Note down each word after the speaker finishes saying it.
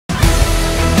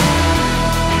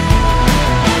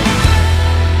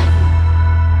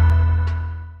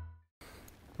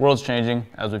world's changing,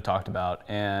 as we've talked about,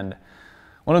 and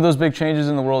one of those big changes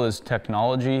in the world is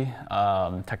technology.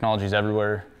 Technology is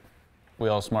everywhere. We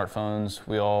all have smartphones.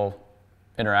 We all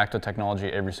interact with technology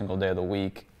every single day of the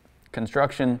week.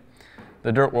 Construction,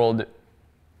 the dirt world,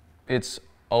 it's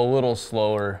a little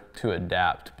slower to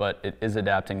adapt, but it is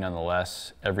adapting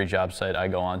nonetheless. Every job site I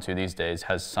go onto these days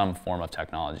has some form of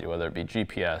technology, whether it be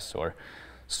GPS or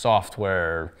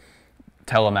software,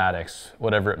 telematics,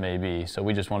 whatever it may be. So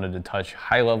we just wanted to touch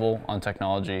high level on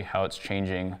technology, how it's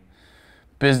changing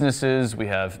businesses. We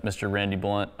have Mr. Randy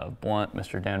Blunt of Blunt,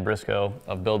 Mr. Dan Briscoe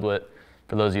of BuildWit.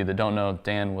 For those of you that don't know,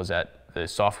 Dan was at the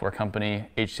software company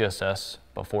HCSS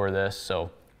before this, so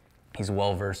he's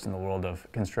well versed in the world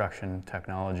of construction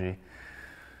technology.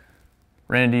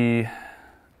 Randy,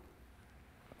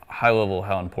 high level,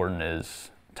 how important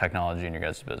is technology in your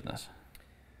guys' business?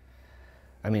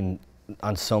 I mean,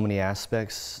 on so many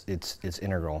aspects, it's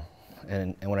integral.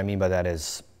 And what I mean by that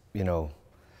is, you know,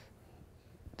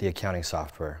 the accounting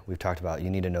software. We've talked about, you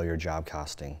need to know your job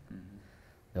costing.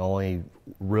 The only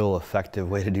real effective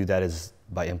way to do that is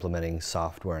by implementing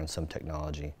software and some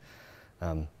technology.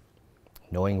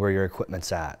 Knowing where your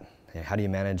equipment's at. And how do you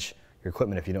manage your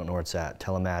equipment if you don't know where it's at?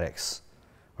 Telematics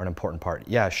are an important part.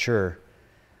 Yeah, sure,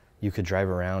 you could drive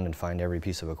around and find every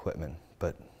piece of equipment,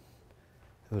 but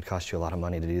it would cost you a lot of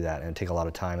money to do that, and it'd take a lot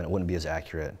of time, and it wouldn't be as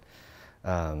accurate.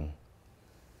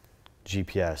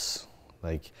 GPS,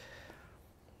 like,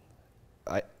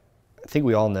 I think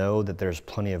we all know that there's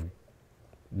plenty of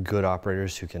good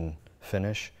operators who can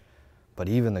finish, but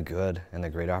even the good and the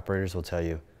great operators will tell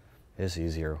you it's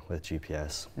easier with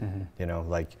GPS. You know,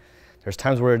 like, there's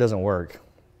times where it doesn't work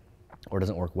or it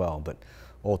doesn't work well, but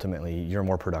ultimately you're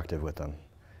more productive with them.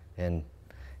 And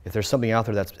if there's something out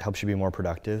there that helps you be more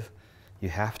productive, you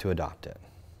have to adopt it.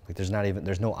 Like,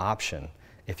 there's no option.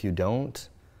 If you don't,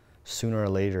 sooner or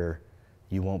later,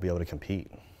 you won't be able to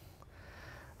compete.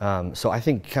 So I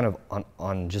think kind of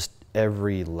on just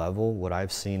every level, what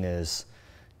I've seen is,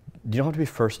 you don't have to be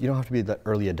first, you don't have to be the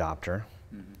early adopter,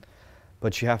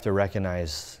 but you have to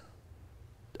recognize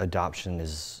adoption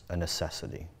is a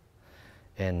necessity.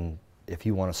 And if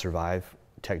you want to survive,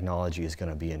 technology is going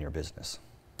to be in your business.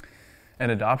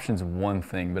 And adoption's one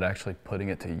thing, but actually putting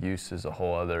it to use is a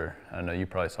whole other. I know you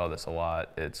probably saw this a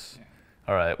lot. It's,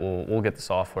 all right, well, we'll get the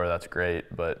software, that's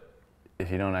great, but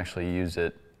if you don't actually use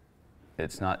it,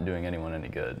 it's not doing anyone any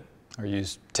good. Or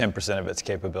use 10% of its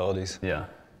capabilities. Yeah.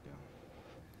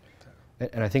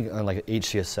 And I think on like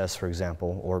HCSS, for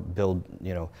example, or build,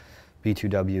 you know,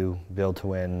 B2W, build to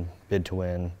win, bid to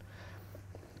win,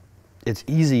 it's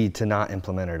easy to not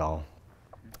implement it all.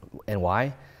 And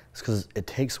why? It's because it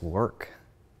takes work.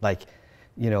 Like,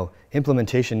 you know,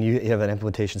 implementation, you have an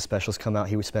implementation specialist come out,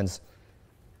 he spends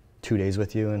 2 days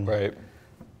with you, and right.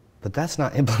 But that's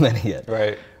not implementing it.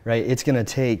 Right. Right? It's gonna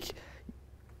take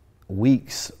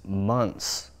weeks,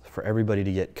 months for everybody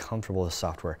to get comfortable with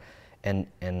software and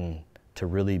to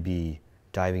really be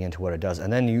diving into what it does.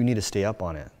 And then you need to stay up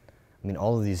on it. I mean,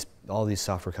 all of these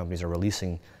software companies are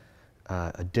releasing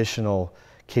additional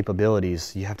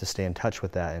capabilities. You have to stay in touch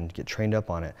with that and get trained up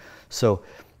on it. So,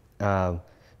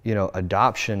 you know,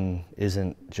 adoption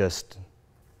isn't just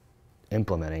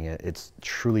implementing it, it's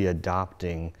truly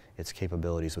adopting its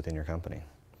capabilities within your company,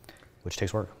 which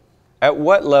takes work. At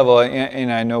what level,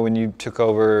 and I know when you took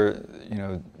over, you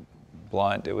know,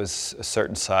 Blunt, it was a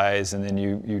certain size, and then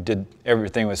you did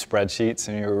everything with spreadsheets,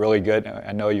 and you were really good.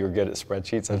 I know you were good at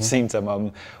spreadsheets. I've seen some of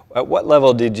them. At what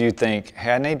level did you think,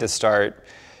 hey, I need to start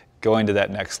going to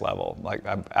that next level? Like,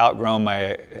 I've outgrown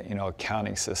my, you know,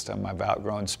 accounting system. I've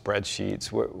outgrown spreadsheets.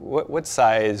 What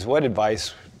size, what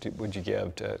advice would you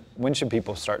give to, when should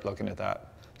people start looking at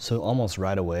that? So almost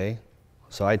right away.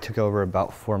 So I took over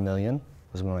about 4 million,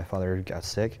 was when my father got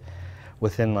sick.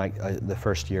 Within like the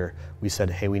first year, we said,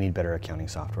 hey, we need better accounting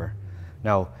software.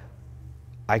 Now,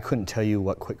 I couldn't tell you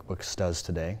what QuickBooks does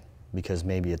today, because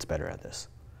maybe it's better at this.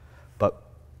 But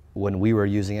when we were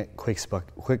using it,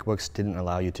 QuickBooks didn't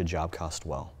allow you to job cost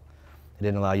well. It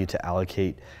didn't allow you to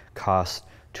allocate cost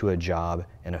to a job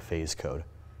and a phase code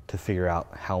to figure out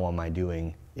how am I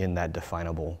doing in that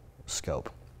definable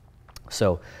scope.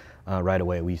 So right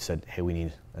away we said, hey, we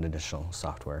need an additional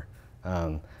software.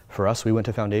 For us, we went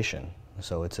to Foundation.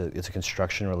 So it's a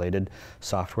construction-related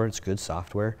software. It's good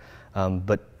software,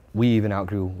 but we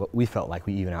felt like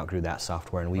we even outgrew that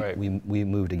software, and we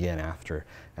moved again after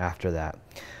that.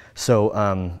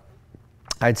 So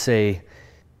I'd say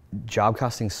job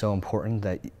costing is so important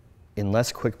that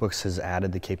unless QuickBooks has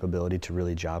added the capability to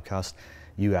really job cost,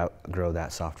 you outgrow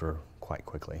that software quite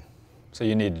quickly. So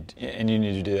you need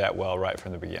to do that well right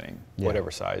from the beginning,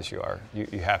 whatever size you are.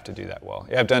 You have to do that well.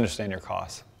 You have to understand your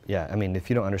costs. Yeah, I mean, if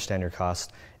you don't understand your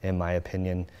cost, in my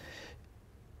opinion,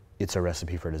 it's a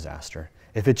recipe for disaster.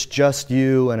 If it's just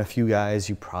you and a few guys,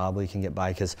 you probably can get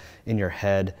by because in your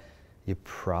head, you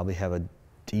probably have a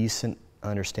decent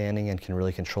understanding and can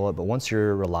really control it. But once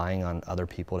you're relying on other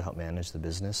people to help manage the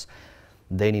business,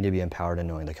 they need to be empowered in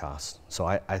knowing the cost. So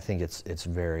I think it's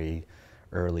very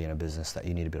early in a business that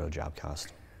you need to be able to job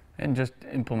cost. And just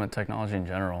implement technology in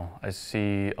general. I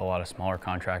see a lot of smaller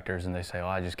contractors and they say, oh,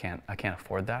 I can't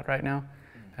afford that right now.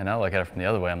 And I look at it from the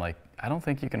other way. I'm like, I don't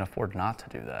think you can afford not to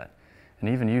do that. And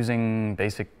even using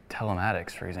basic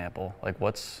telematics, for example, like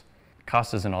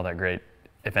cost isn't all that great,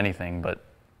 if anything, but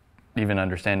even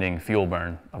understanding fuel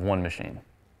burn of one machine.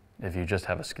 If you just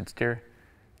have a skid steer,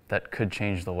 that could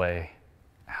change the way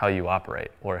how you operate.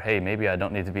 Or, hey, maybe I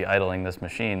don't need to be idling this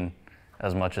machine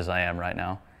as much as I am right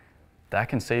now. That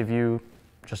can save you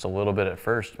just a little bit at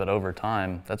first, but over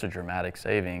time, that's a dramatic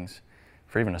savings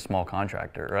for even a small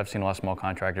contractor. Or I've seen a lot of small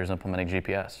contractors implementing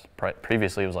GPS.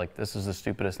 Previously, it was like, this is the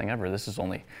stupidest thing ever. This is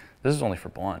only for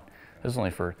blunt. This is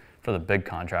only for the big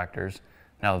contractors.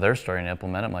 Now they're starting to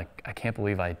implement it. I'm like, I can't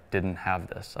believe I didn't have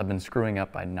this. I've been screwing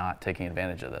up by not taking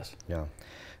advantage of this. Yeah.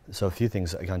 So a few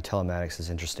things like on telematics is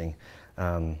interesting.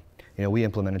 We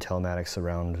implemented telematics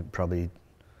around probably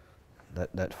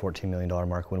that $14 million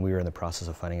mark. When we were in the process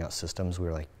of finding out systems, we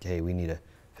were like, hey, we need to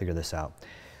figure this out.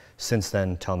 Since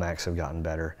then, telematics have gotten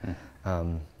better.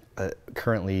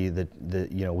 Currently,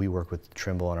 we work with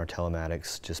Trimble on our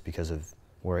telematics just because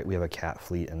we have a CAT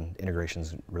fleet and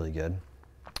integration's really good.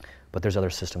 But there's other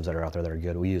systems that are out there that are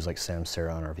good. We use like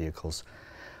Samsara on our vehicles.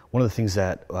 One of the things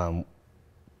that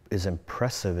is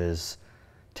impressive is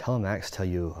telematics tell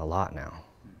you a lot now.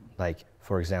 Like,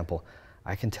 for example,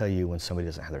 I can tell you when somebody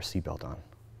doesn't have their seatbelt on.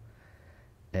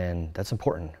 And that's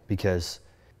important because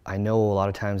I know a lot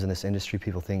of times in this industry,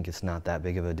 people think it's not that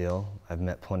big of a deal. I've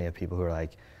met plenty of people who are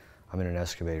like, I'm in an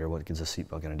excavator, what is a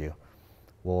seatbelt gonna do?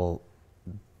 Well,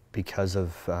 because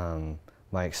of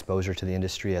my exposure to the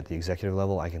industry at the executive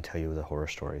level, I can tell you the horror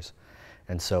stories.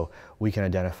 And so we can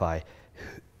identify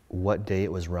what day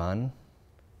it was run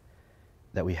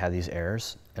that we had these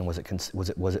errors, and was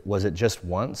it just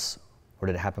once, or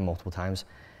did it happen multiple times?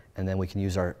 And then we can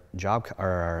use our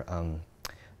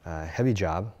heavy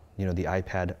job, the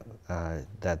iPad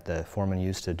that the foreman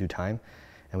used to do time,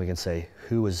 and we can say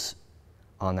who was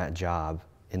on that job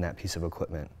in that piece of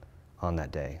equipment on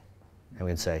that day. And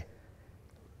we can say,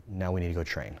 now we need to go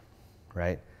train,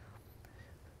 right?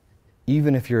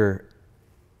 Even if you're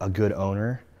a good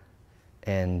owner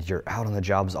and you're out on the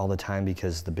jobs all the time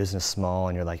because the business is small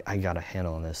and you're like, I got a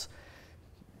handle on this,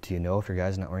 do you know if your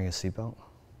guy's not wearing a seatbelt?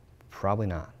 Probably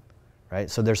not, right?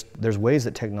 So there's ways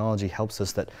that technology helps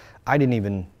us that I hadn't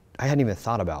even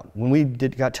thought about. When we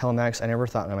got telematics, I never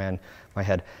thought in my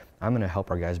head, I'm gonna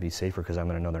help our guys be safer because I'm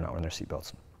gonna know they're not wearing their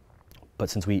seatbelts. But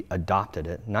since we adopted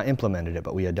it, not implemented it,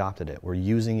 but we adopted it, we're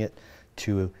using it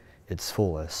to its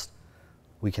fullest,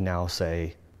 we can now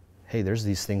say, hey, there's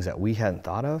these things that we hadn't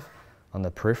thought of on the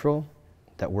peripheral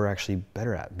that we're actually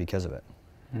better at because of it.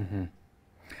 Mm-hmm.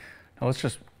 Now let's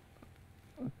just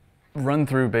run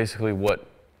through basically what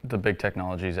the big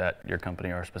technologies at your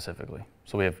company are specifically.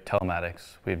 So we have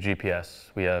telematics, we have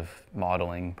GPS, we have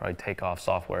modeling, probably takeoff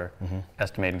software,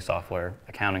 estimating software,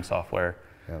 accounting software,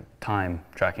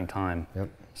 tracking time,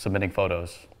 submitting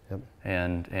photos,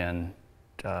 and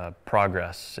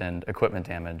progress and equipment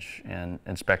damage and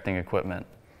inspecting equipment.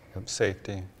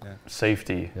 Safety. Yeah.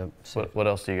 Safety. What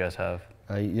else do you guys have?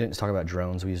 You didn't talk about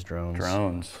drones. We use drones.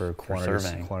 Drones for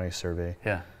surveying. Quantity survey.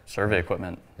 Yeah, survey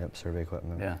equipment. Yep, survey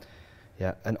equipment. Yeah.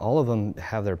 Yeah, and all of them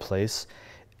have their place.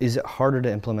 Is it harder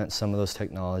to implement some of those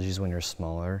technologies when you're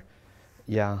smaller?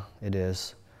 Yeah, it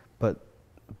is. But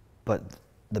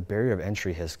the barrier of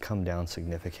entry has come down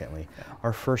significantly. Yeah.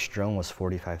 Our first drone was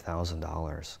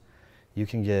 $45,000. You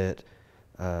can get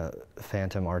a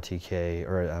Phantom RTK,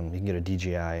 or you can get a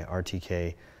DJI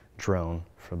RTK drone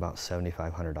for about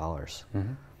 $7,500.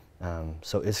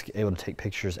 So it's able to take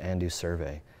pictures and do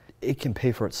survey. It can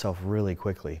pay for itself really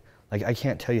quickly. Like, I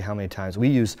can't tell you how many times we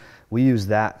use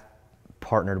that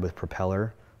partnered with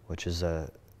Propeller, which is a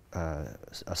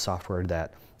software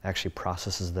that actually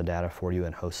processes the data for you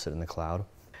and hosts it in the cloud.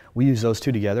 We use those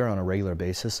two together on a regular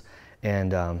basis,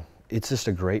 and it's just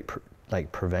a great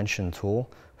prevention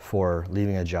tool for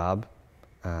leaving a job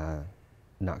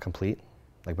not complete.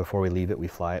 Like, before we leave it, we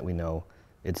fly it, we know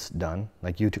it's done.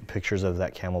 Like, you took pictures of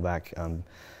that Camelback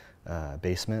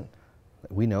basement.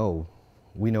 We know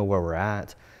where we're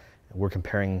at. We're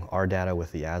comparing our data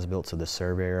with the as-built of the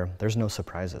surveyor. There's no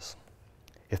surprises.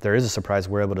 If there is a surprise,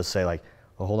 we're able to say, like,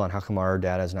 well, hold on, how come our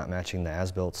data is not matching the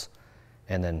as-built?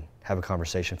 and then have a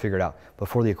conversation, figure it out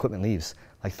before the equipment leaves.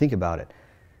 Like, think about it.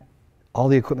 All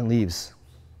the equipment leaves.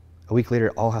 A week later,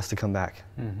 it all has to come back.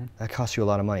 Mm-hmm. That costs you a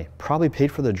lot of money. Probably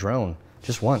paid for the drone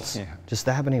just once, just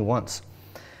that happening once.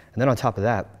 And then on top of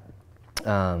that,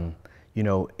 you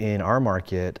know, in our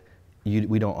market,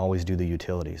 we don't always do the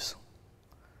utilities.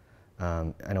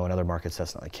 I know in other markets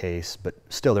that's not the case, but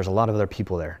still there's a lot of other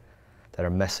people there that are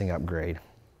messing up grade.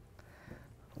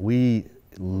 We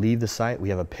leave the site, we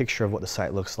have a picture of what the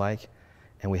site looks like,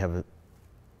 and we have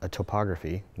a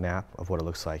topography map of what it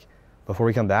looks like. Before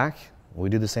we come back, we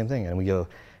do the same thing, and we go,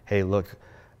 hey, look,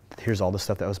 here's all the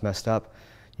stuff that was messed up.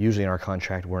 Usually in our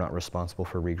contract, we're not responsible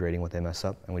for regrading what they mess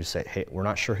up, and we just say, hey, we're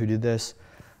not sure who did this.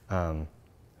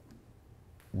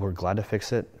 We're glad to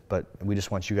fix it, but we just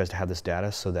want you guys to have this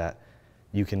data so that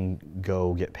you can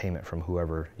go get payment from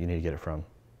whoever you need to get it from,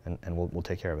 and we'll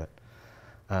take care of it.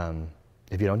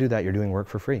 If you don't do that, you're doing work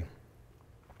for free.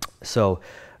 So,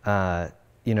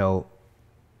 you know,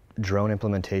 drone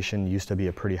implementation used to be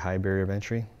a pretty high barrier of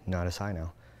entry, not as high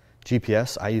now.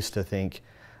 GPS, I used to think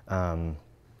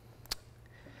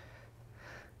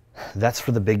that's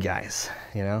for the big guys,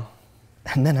 you know?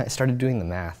 And then I started doing the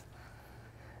math.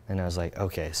 And I was like,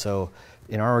 okay, so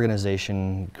in our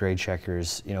organization, grade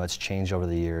checkers, you know, it's changed over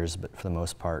the years, but for the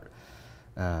most part,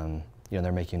 you know,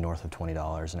 they're making north of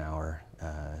 $20 an hour.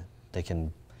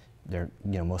 You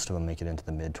know, most of them make it into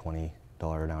the mid $20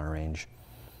 an hour range.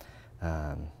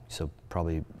 So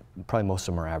probably most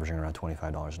of them are averaging around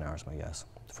 $25 an hour is my guess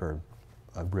for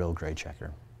a real grade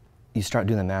checker. You start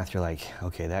doing the math, you're like,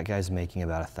 okay, that guy's making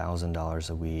about $1,000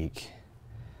 a week.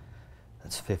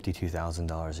 That's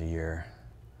 $52,000 a year.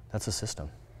 That's a system.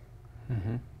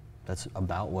 Mm-hmm. That's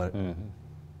about what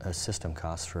a system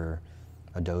costs for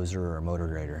a dozer or a motor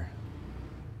grader.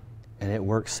 And it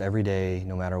works every day,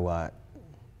 no matter what,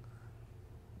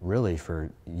 really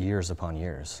for years upon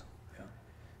years.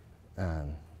 Yeah.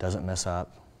 Doesn't mess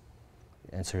up.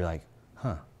 And so you're like,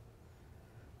 huh,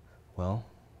 well,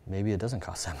 maybe it doesn't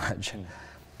cost that much.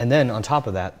 And then on top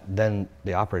of that, then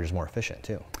the operator's more efficient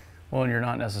too. Well, and you're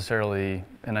not necessarily,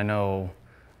 and I know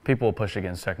people will push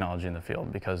against technology in the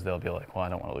field because they'll be like, well, I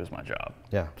don't want to lose my job.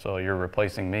 Yeah. So you're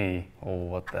replacing me, well,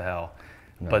 what the hell?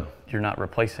 No. But you're not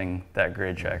replacing that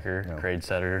grade checker, grade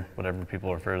setter, whatever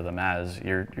people refer to them as.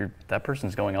 That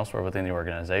person's going elsewhere within the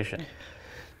organization.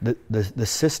 The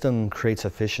system creates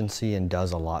efficiency and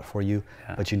does a lot for you,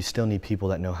 but you still need people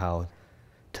that know how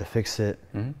to fix it,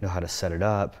 know how to set it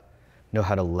up, know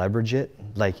how to leverage it.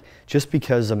 Like, just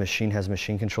because a machine has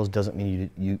machine controls doesn't mean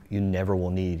you never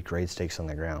will need grade stakes on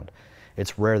the ground.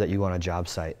 It's rare that you go on a job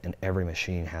site and every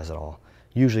machine has it all.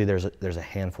 Usually there's a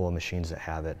handful of machines that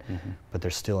have it, but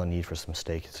there's still a need for some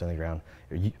stakes on the ground.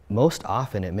 Most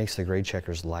often it makes the grade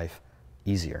checker's life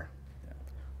easier,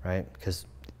 right? Because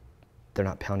they're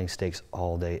not pounding stakes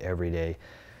all day, every day.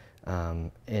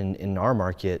 In our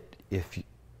market,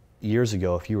 years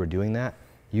ago, if you were doing that,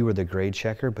 you were the grade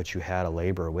checker, but you had a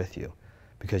laborer with you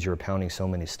because you were pounding so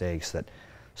many stakes that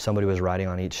somebody was riding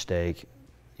on each stake,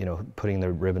 you know, putting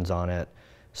the ribbons on it,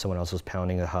 someone else was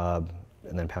pounding the hub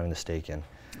and then pounding the stake in.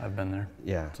 I've been there.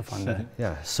 Yeah. It's a fun day.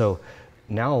 Yeah, so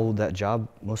now that job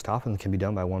most often can be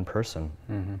done by one person.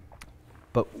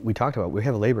 But we talked about, we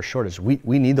have a labor shortage.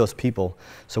 We need those people.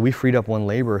 So we freed up one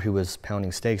laborer who was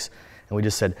pounding stakes, and we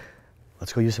just said,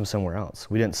 let's go use him somewhere else.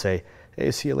 We didn't say,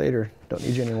 hey, see you later, don't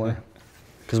need you anymore.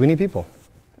 Because we need people.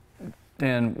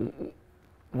 Dan,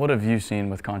 what have you seen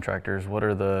with contractors? What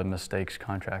are the mistakes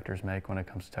contractors make when it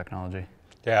comes to technology?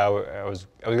 Yeah, I was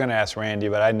going to ask Randy,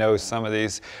 but I know some of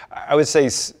these. I would say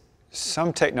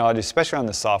some technology, especially on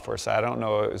the software side, I don't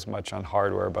know as much on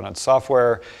hardware, but on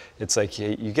software, it's like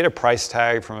you get a price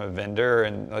tag from a vendor,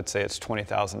 and let's say it's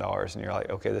 $20,000, and you're like,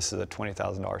 okay, this is a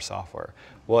 $20,000 software.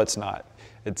 Well, it's not.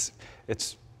 It's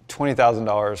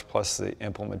 $20,000 plus the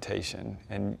implementation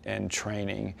and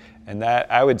training, and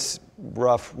that I would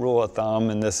rough rule of thumb,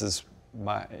 and this is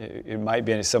it might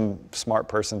be some smart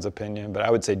person's opinion, but I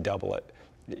would say double it.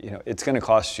 You know, it's going to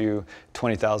cost you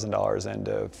 $20,000 in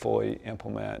to fully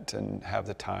implement and have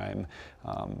the time.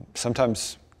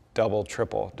 Sometimes double,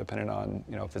 triple, depending on,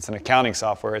 you know, if it's an accounting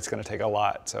software, it's going to take a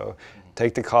lot. So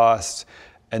take the cost,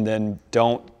 and then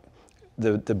don't.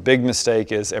 The big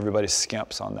mistake is everybody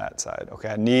skimps on that side. Okay,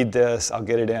 I need this. I'll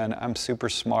get it in. I'm super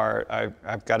smart.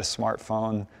 I've got a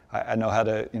smartphone. I know how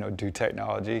to, you know, do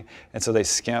technology, and so they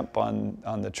skimp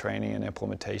on the training and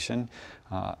implementation.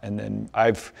 And then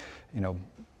I've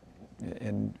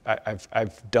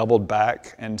doubled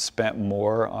back and spent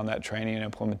more on that training and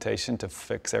implementation to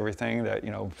fix everything that, you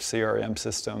know, CRM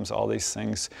systems, all these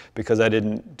things, because I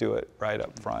didn't do it right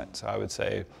up front. So I would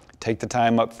say take the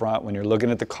time up front when you're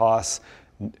looking at the costs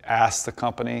ask the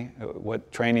company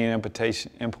what training and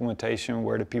implementation,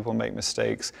 where do people make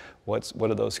mistakes, what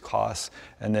are those costs,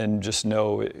 and then just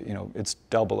know, it's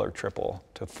double or triple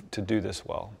to do this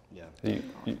well. Yeah.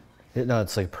 No,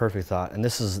 it's like perfect thought, and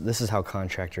this is how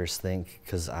contractors think,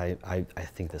 because I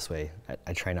think this way.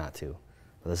 I try not to,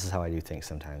 but this is how I do things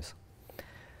sometimes.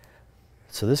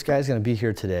 So this guy's going to be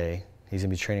here today. He's going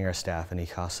to be training our staff, and he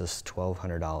costs us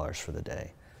 $1,200 for the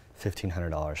day,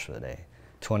 $1,500 for the day,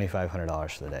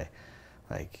 $2,500 for the day.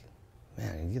 Like,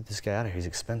 man, you get this guy out of here, he's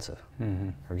expensive. Mm-hmm.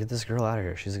 Or get this girl out of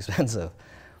here, she's expensive.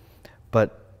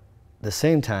 But at the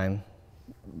same time,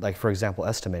 like for example,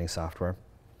 estimating software,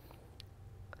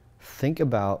 think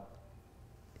about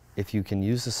if you can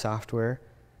use the software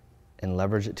and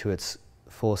leverage it to its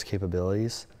fullest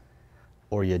capabilities,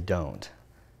 or you don't.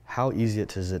 How easy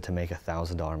is it to make a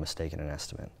 $1,000 mistake in an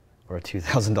estimate, or a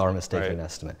 $2,000 mistake in an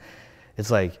estimate?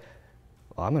 It's like,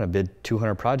 well, I'm going to bid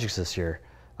 200 projects this year.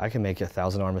 I can make a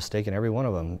 $1,000 mistake in every one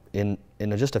of them in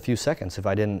just a few seconds if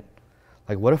I didn't,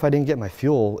 like what if I didn't get my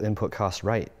fuel input cost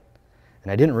right?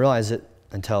 And I didn't realize it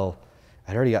until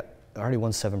I already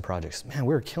won 7 projects. Man,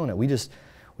 we were killing it.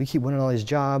 We keep winning all these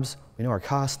jobs. We know our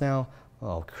costs now.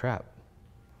 Oh crap,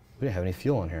 we didn't have any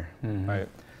fuel in here. Mm-hmm. Right.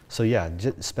 So yeah,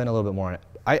 just spend a little bit more on it.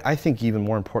 I think even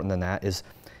more important than that is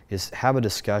have a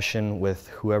discussion with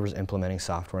whoever's implementing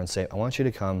software and say, I want you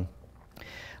to come, I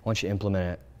want you to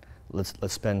implement it.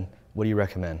 Let's spend, what do you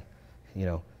recommend?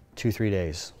 2-3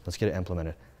 days, let's get it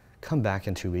implemented. Come back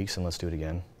in 2 weeks and let's do it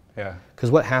again. Yeah.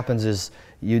 Because what happens is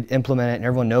you implement it and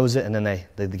everyone knows it, and then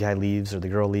the guy leaves or the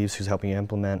girl leaves who's helping you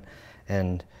implement,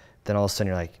 and then all of a sudden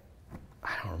you're like,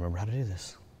 I don't remember how to do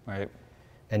this. Right.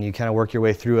 And you kind of work your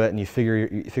way through it and you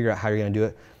figure out how you're going to do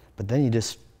it, but then you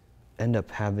just end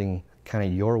up having kind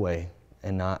of your way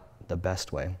and not the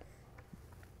best way.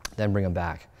 Then bring them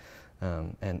back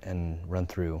and run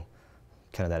through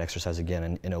kind of that exercise again,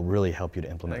 and it'll really help you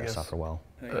to implement that software well.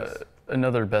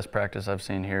 Another best practice I've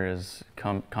seen here is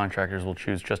contractors will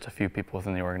choose just a few people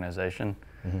within the organization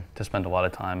to spend a lot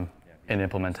of time in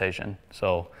implementation.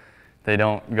 So they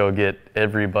don't go get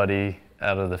everybody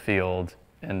out of the field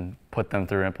and put them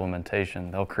through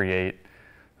implementation. They'll create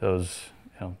those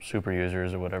super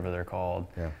users or whatever they're called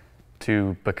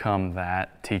to become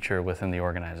that teacher within the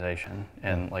organization.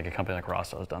 And like a company like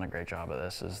Rosso has done a great job of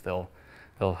this, is they'll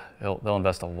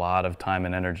invest a lot of time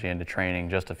and energy into training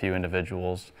just a few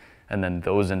individuals, and then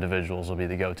those individuals will be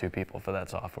the go-to people for that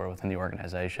software within the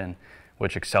organization,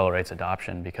 which accelerates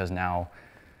adoption, because now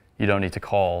you don't need to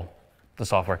call the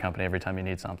software company every time you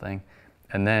need something.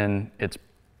 And then it's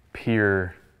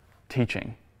peer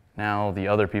teaching. Now the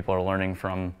other people are learning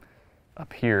from a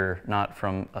peer, not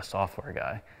from a software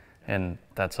guy. And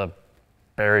that's a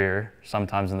barrier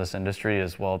sometimes in this industry,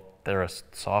 is, well, they're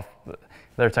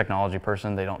a technology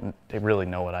person, they really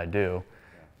know what I do.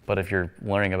 But if you're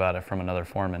learning about it from another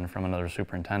foreman, from another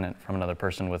superintendent, from another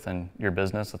person within your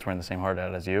business that's wearing the same hard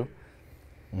hat as you,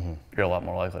 you're a lot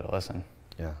more likely to listen.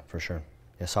 Yeah, for sure.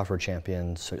 Yeah, software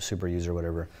champion, super user,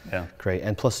 whatever. Yeah. Great.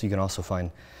 And plus you can also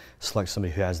select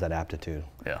somebody who has that aptitude.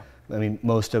 Yeah. I mean,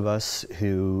 most of us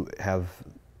who have,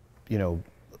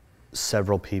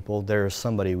 several people, there's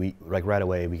somebody right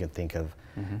away we can think of,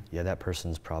 yeah, that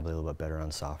person's probably a little bit better on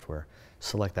software.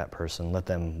 Select that person, let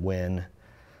them win,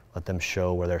 let them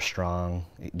show where they're strong,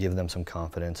 give them some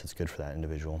confidence. It's good for that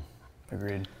individual.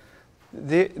 Agreed.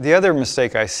 The other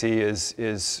mistake I see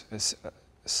is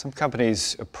some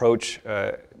companies approach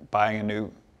buying a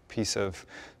new piece of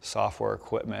software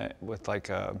equipment with like,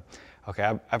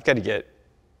 okay, I've got to get,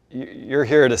 you're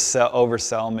here to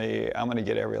oversell me, I'm going to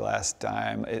get every last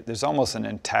dime. There's almost an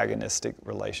antagonistic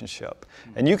relationship.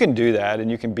 And you can do that,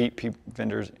 and you can beat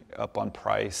vendors up on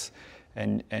price,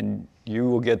 and you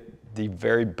will get the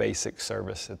very basic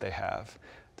service that they have.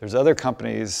 There's other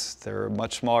companies, they're a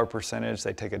much smaller percentage,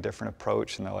 they take a different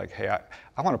approach, and they're like, hey,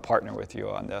 I want to partner with you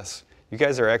on this. You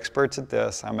guys are experts at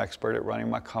this, I'm expert at running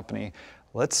my company.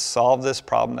 Let's solve this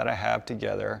problem that I have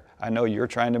together. I know you're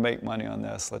trying to make money on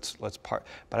this, let's part.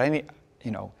 But I need,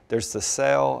 there's the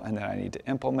sale, and then I need to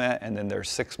implement, and then there's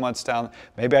 6 months down.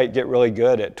 Maybe I get really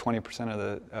good at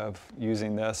 20% of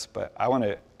using this, but I want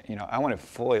to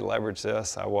fully leverage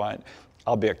this.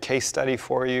 I'll be a case study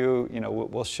for you.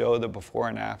 We'll show the before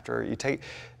and after.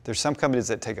 There's some companies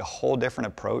that take a whole different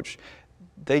approach.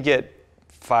 They get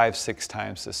 5-6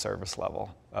 times the service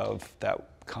level of that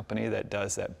company that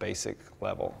does that basic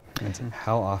level.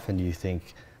 How often do you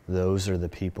think those are the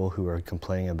people who are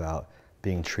complaining about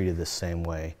being treated the same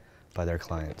way by their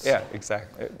clients? Yeah,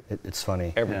 exactly. It's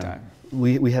funny. Every time.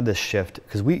 We had this shift,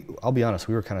 because I'll be honest,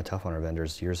 we were kind of tough on our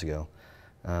vendors years ago.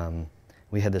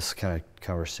 We had this kind of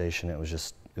conversation. It was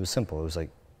just, was simple. It was like,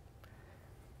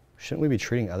 shouldn't we be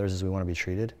treating others as we want to be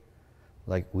treated?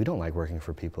 Like, we don't like working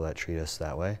for people that treat us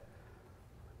that way.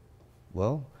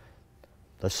 Well,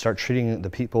 let's start treating the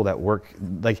people that work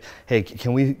like, hey,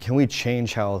 can we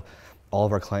change how all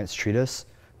of our clients treat us?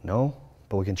 No,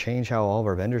 but we can change how all of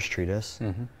our vendors treat us,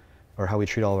 or how we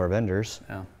treat all of our vendors.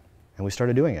 Yeah. And we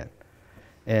started doing it.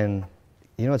 And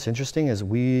you know what's interesting is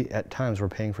we, at times, were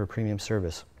paying for premium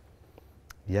service,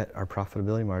 yet our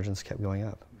profitability margins kept going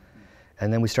up.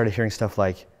 And then we started hearing stuff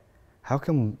like, how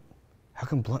come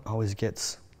Blunt always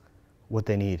gets what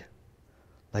they need?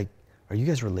 Like, are you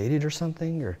guys related or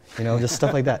something? Or, you know, just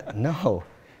stuff like that. No,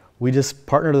 we just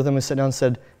partnered with them and sat down and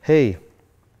said, hey,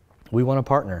 we want to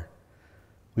partner.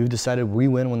 We've decided we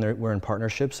win when we're in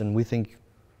partnerships, and we think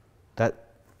that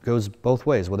goes both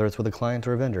ways, whether it's with a client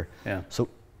or a vendor. Yeah. So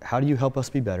how do you help us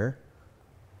be better?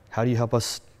 How do you help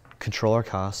us control our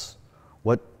costs?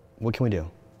 What can we do?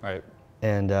 Right.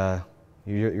 And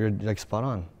you're like spot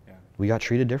on. Yeah. We got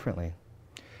treated differently.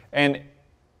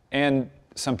 And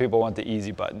some people want the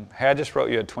easy button. Hey, I just wrote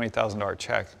you a $20,000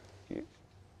 check.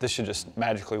 This should just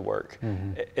magically work.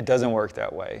 It doesn't work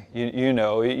that way. You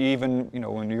know, even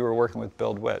when you were working with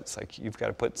Build Wits, like, you've got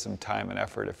to put some time and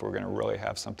effort if we're going to really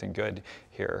have something good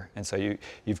here. And so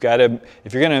you've got to,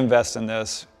 if you're going to invest in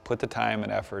this, put the time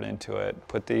and effort into it.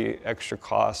 Put the extra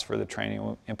cost for the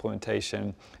training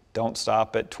implementation. Don't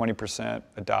stop at 20%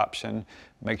 adoption.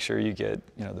 Make sure you get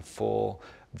the full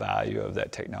value of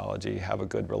that technology. Have a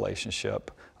good relationship.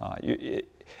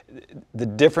 The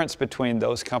difference between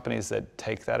those companies that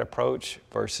take that approach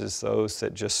versus those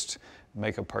that just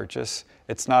make a purchase,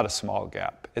 it's not a small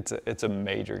gap. It's a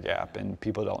major gap, and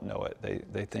people don't know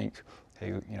it. They think,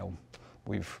 hey,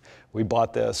 we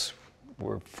bought this,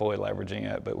 we're fully leveraging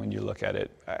it. But when you look at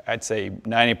it, I'd say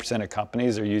 90% of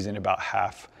companies are using about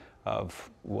half of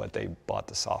what they bought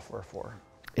the software for.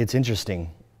 It's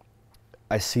interesting.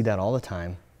 I see that all the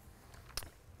time.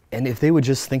 And if they would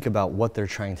just think about what they're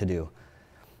trying to do,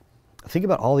 think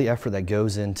about all the effort that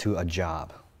goes into a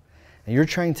job. And you're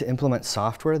trying to implement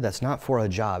software that's not for a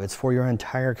job, it's for your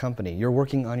entire company. You're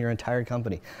working on your entire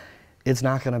company. It's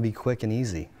not going to be quick and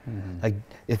easy. Like,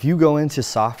 if you go into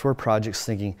software projects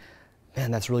thinking, man,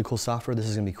 that's really cool software, this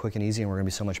is going to be quick and easy and we're going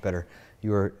to be so much better,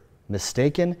 you are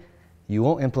mistaken. You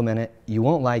won't implement it, you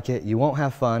won't like it, you won't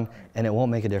have fun, and it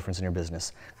won't make a difference in your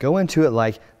business. Go into it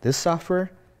like, this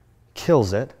software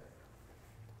kills it.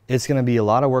 It's going to be a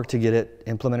lot of work to get it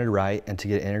implemented right and to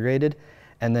get it integrated,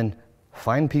 and then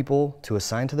find people to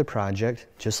assign to the project,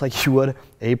 just like you would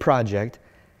a project,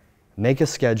 make a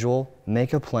schedule,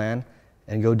 make a plan,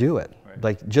 and go do it. Right.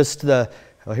 Like, just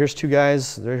here's two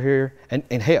guys, they're here, and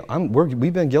hey,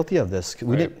 we've been guilty of this.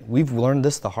 We've learned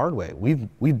this the hard way.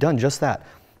 We've done just that.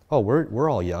 Oh, we're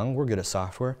all young, we're good at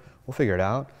software, we'll figure it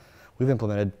out. We've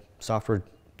implemented software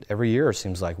every year, it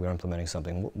seems like we're implementing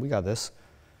something. We got this.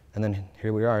 And then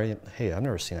here we are, hey, I've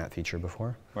never seen that feature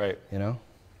before. Right. You know?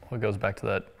 Well, it goes back to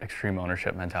that extreme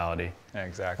ownership mentality. Yeah,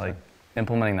 exactly. Like,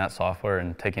 implementing that software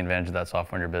and taking advantage of that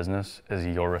software in your business is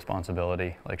your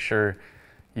responsibility. Like, sure,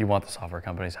 you want the software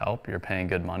company's help, you're paying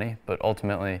good money, but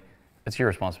ultimately, it's your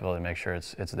responsibility to make sure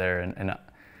it's there. And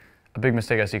a big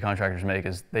mistake I see contractors make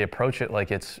is they approach it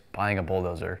like it's buying a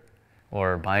bulldozer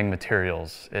or buying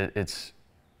materials. It's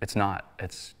not.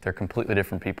 They're completely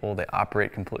different people. They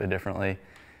operate completely differently.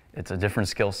 It's a different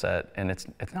skill set, and it's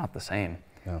not the same.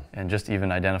 No. And just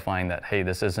even identifying that, hey,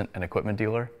 this isn't an equipment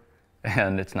dealer,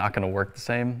 and it's not going to work the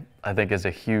same, I think is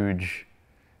a huge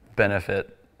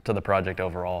benefit to the project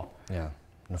overall. Yeah,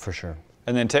 no, for sure.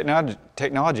 And then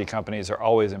technology companies are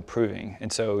always improving.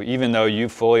 And so even though you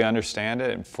fully understand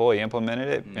it and fully implemented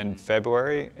it in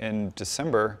February, in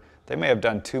December, they may have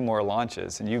done 2 more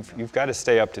launches. And you've got to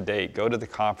stay up to date, go to the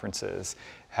conferences,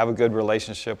 have a good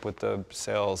relationship with the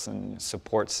sales and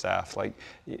support staff. Like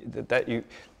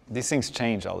these things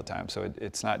change all the time. So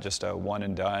it's not just a one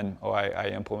and done, oh, I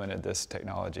implemented this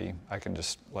technology, I can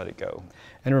just let it go.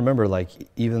 And remember, like,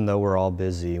 even though we're all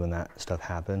busy when that stuff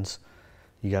happens,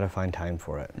 you got to find time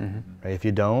for it. Right? If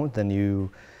you don't, then we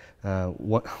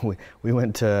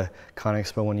went to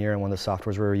ConExpo one year, and one of the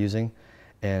softwares we were using,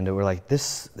 and we're like,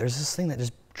 there's this thing that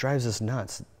just drives us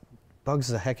nuts, bugs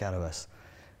the heck out of us.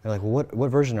 They're like, well, what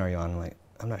version are you on? I'm like,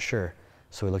 I'm not sure.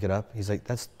 So we look it up. He's like,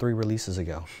 that's 3 releases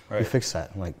ago. Right. We fixed that.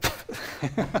 I'm like,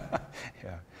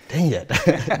 yeah. Dang it.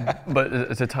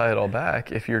 But to tie it all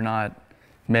back, if you're not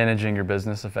managing your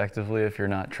business effectively, if you're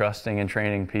not trusting and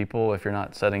training people, if you're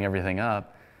not setting everything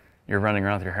up, you're running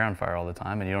around with your hair on fire all the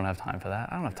time, and you don't have time for that.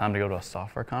 I don't have time to go to a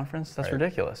software conference. That's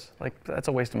ridiculous. Like, that's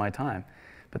a waste of my time.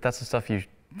 But that's the stuff you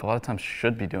a lot of times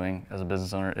should be doing as a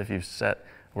business owner if you've set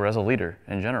or as a leader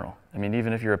in general. I mean,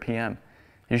 even if you're a PM,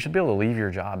 you should be able to leave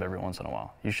your job every once in a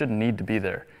while. You shouldn't need to be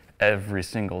there every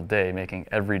single day making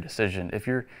every decision. If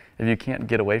you can't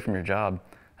get away from your job,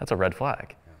 that's a red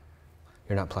flag.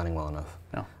 You're not planning well enough.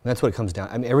 No. And that's what it comes down.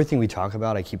 I mean, everything we talk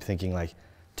about, I keep thinking like,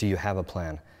 do you have a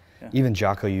plan? Yeah. Even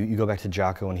Jocko, you go back to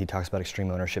Jocko when he talks about extreme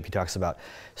ownership, he talks about,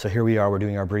 so here we are, we're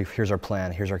doing our brief, here's our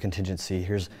plan, here's our contingency,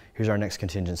 here's our next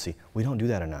contingency. We don't do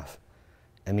that enough.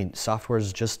 I mean,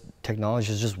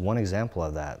 technology is just one example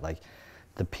of that. Like,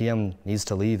 the PM needs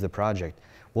to leave the project.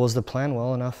 Well, is the plan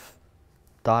well enough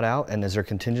thought out, and is there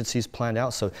contingencies planned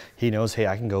out so he knows, hey,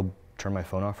 I can go turn my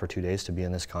phone off for 2 days to be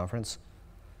in this conference?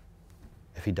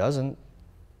 If he doesn't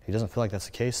feel like that's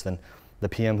the case, then the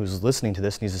PM who's listening to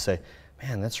this needs to say,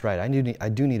 man, that's right, I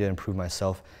do need to improve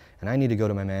myself, and I need to go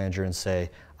to my manager and say,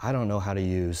 I don't know how to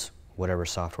use whatever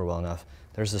software well enough.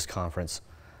 There's this conference.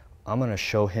 I'm gonna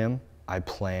show him I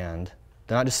planned.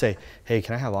 Not just say, hey,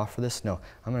 can I have off for this? No,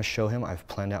 I'm gonna show him I've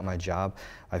planned out my job,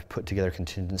 I've put together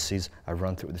contingencies, I've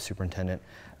run through it with the superintendent.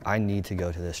 I need to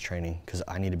go to this training because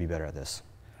I need to be better at this.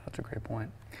 That's a great point.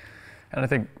 And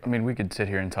I mean, we could sit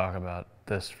here and talk about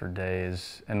this for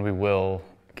days, and we will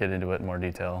get into it in more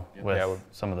detail with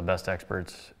some of the best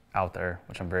experts out there,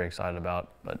 which I'm very excited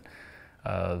about. But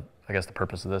I guess the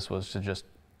purpose of this was to just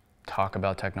talk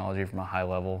about technology from a high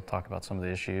level, talk about some of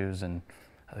the issues, and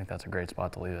I think that's a great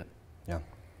spot to leave it. Yeah.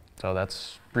 So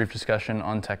that's brief discussion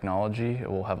on technology.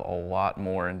 We'll have a lot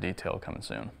more in detail coming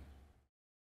soon.